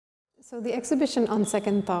So the exhibition On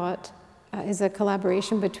Second Thought is a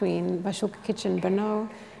collaboration between Vašulka Kitchen Brno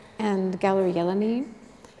and Gallery Jelení.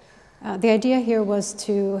 The idea here was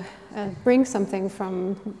to bring something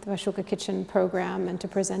from the Vašulka Kitchen program and to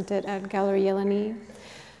present it at Gallery Jelení.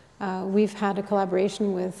 We've had a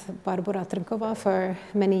collaboration with Barbora Trnková for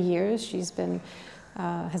many years. She's been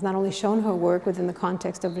has not only shown her work within the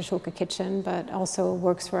context of Vašulka Kitchen, but also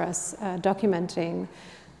works for us documenting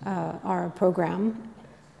our program.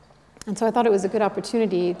 And so I thought it was a good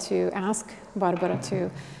opportunity to ask Barbara to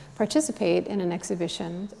participate in an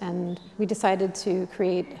exhibition, and we decided to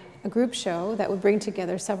create a group show that would bring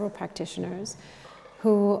together several practitioners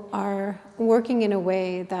who are working in a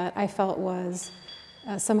way that I felt was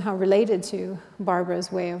somehow related to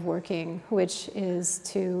Barbara's way of working, which is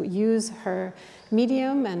to use her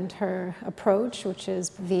medium and her approach, which is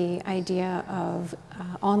the idea of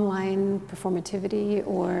online performativity,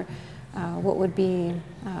 or what would be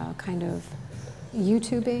kind of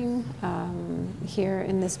YouTubing here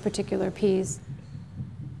in this particular piece.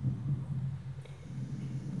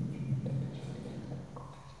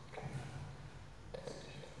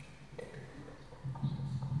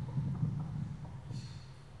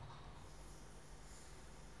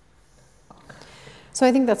 So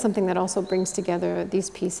I think that's something that also brings together these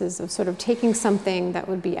pieces of sort of taking something that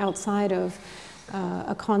would be outside of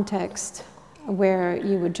a context where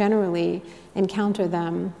you would generally encounter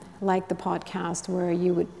them, like the podcast, where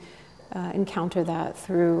you would encounter that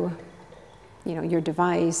through, your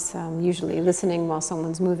device, usually listening while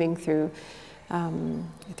someone's moving through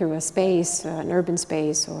a space, an urban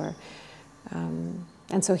space, or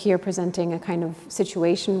and so here presenting a kind of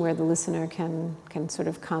situation where the listener can sort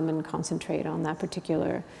of come and concentrate on that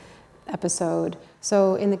particular episode.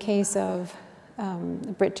 So in the case of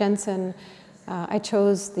Brit Jensen, I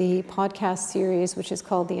chose the podcast series, which is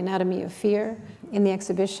called The Anatomy of Fear. In the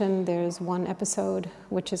exhibition, there's one episode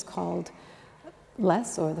which is called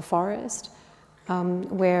Less, or The Forest,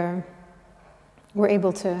 where we're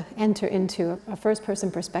able to enter into a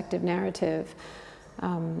first-person perspective narrative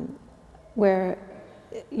where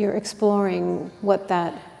you're exploring what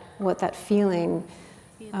that feeling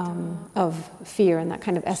of fear and that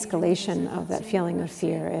kind of escalation of that feeling of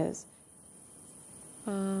fear is.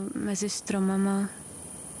 Mezi stromama,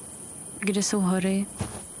 kde jsou hory.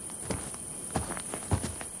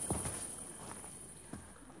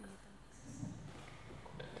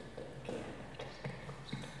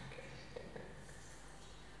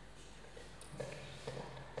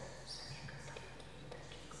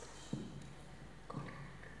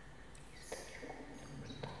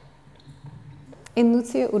 In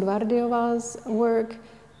Lucie Udvardiová's work,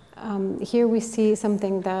 here we see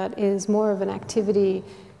something that is more of an activity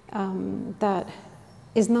that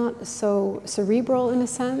is not so cerebral in a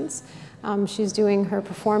sense. She's doing her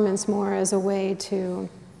performance more as a way to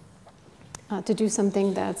do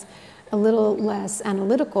something that's a little less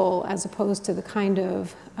analytical, as opposed to the kind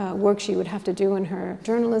of work she would have to do in her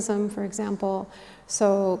journalism, for example.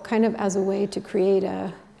 So kind of as a way to create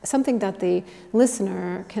something that the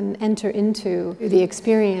listener can enter into the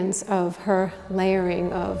experience of her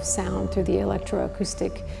layering of sound through the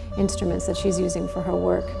electroacoustic instruments that she's using for her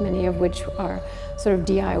work, many of which are sort of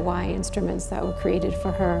DIY instruments that were created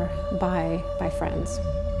for her by friends.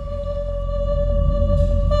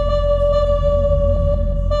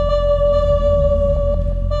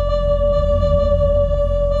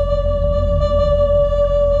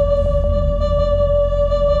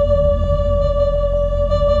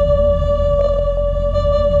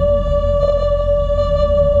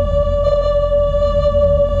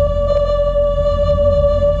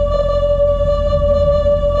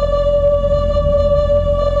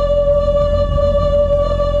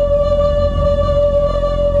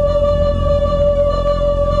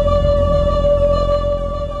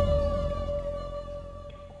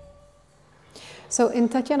 So in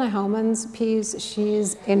Tatiana Haumann's piece,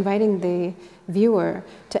 she's inviting the viewer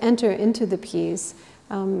to enter into the piece.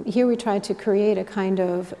 Here we try to create a kind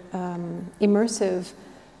of immersive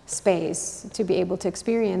space to be able to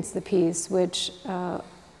experience the piece, which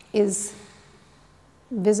is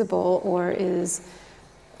visible or is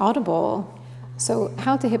audible. So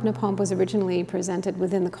How to Hypnopomp was originally presented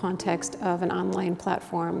within the context of an online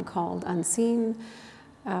platform called Unseen.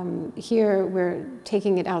 Here we're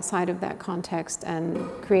taking it outside of that context and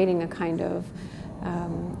creating a kind of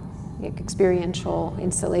experiential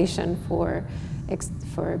installation for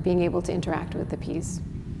being able to interact with the piece.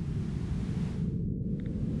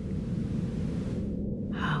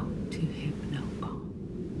 How to hypnopomp.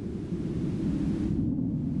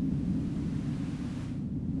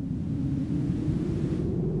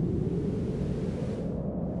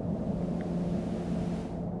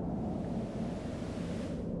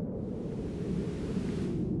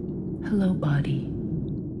 Hello, body.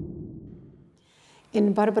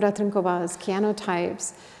 In Barbora Trnkova's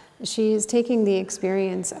cyanotypes, she's taking the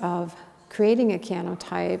experience of creating a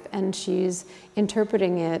cyanotype and she's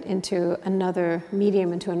interpreting it into another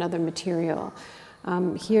medium, into another material.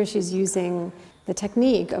 Here she's using the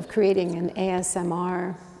technique of creating an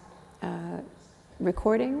ASMR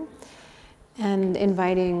recording and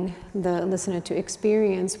inviting the listener to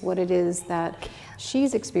experience what it is that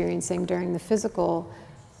she's experiencing during the physical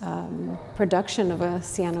production of a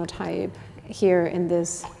cyanotype here in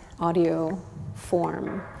this audio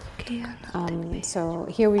form. So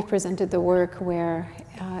here we presented the work where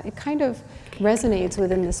it kind of resonates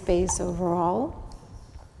within the space overall.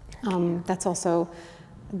 That's also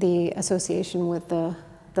the association with the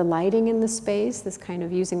lighting in the space, this kind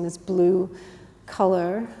of using this blue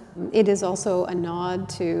color. It is also a nod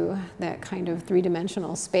to that kind of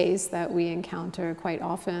three-dimensional space that we encounter quite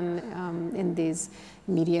often in these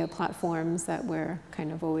media platforms that we're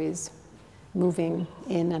kind of always moving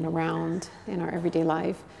in and around in our everyday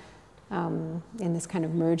life, in this kind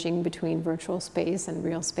of merging between virtual space and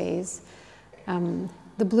real space.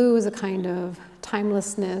 The blue is a kind of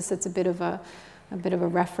timelessness. It's a bit of a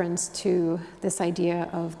reference to this idea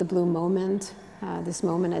of the blue moment, this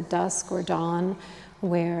moment at dusk or dawn,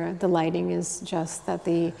 where the lighting is just that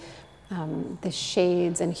the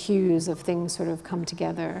shades and hues of things sort of come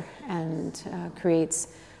together and creates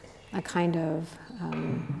a kind of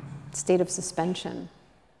state of suspension.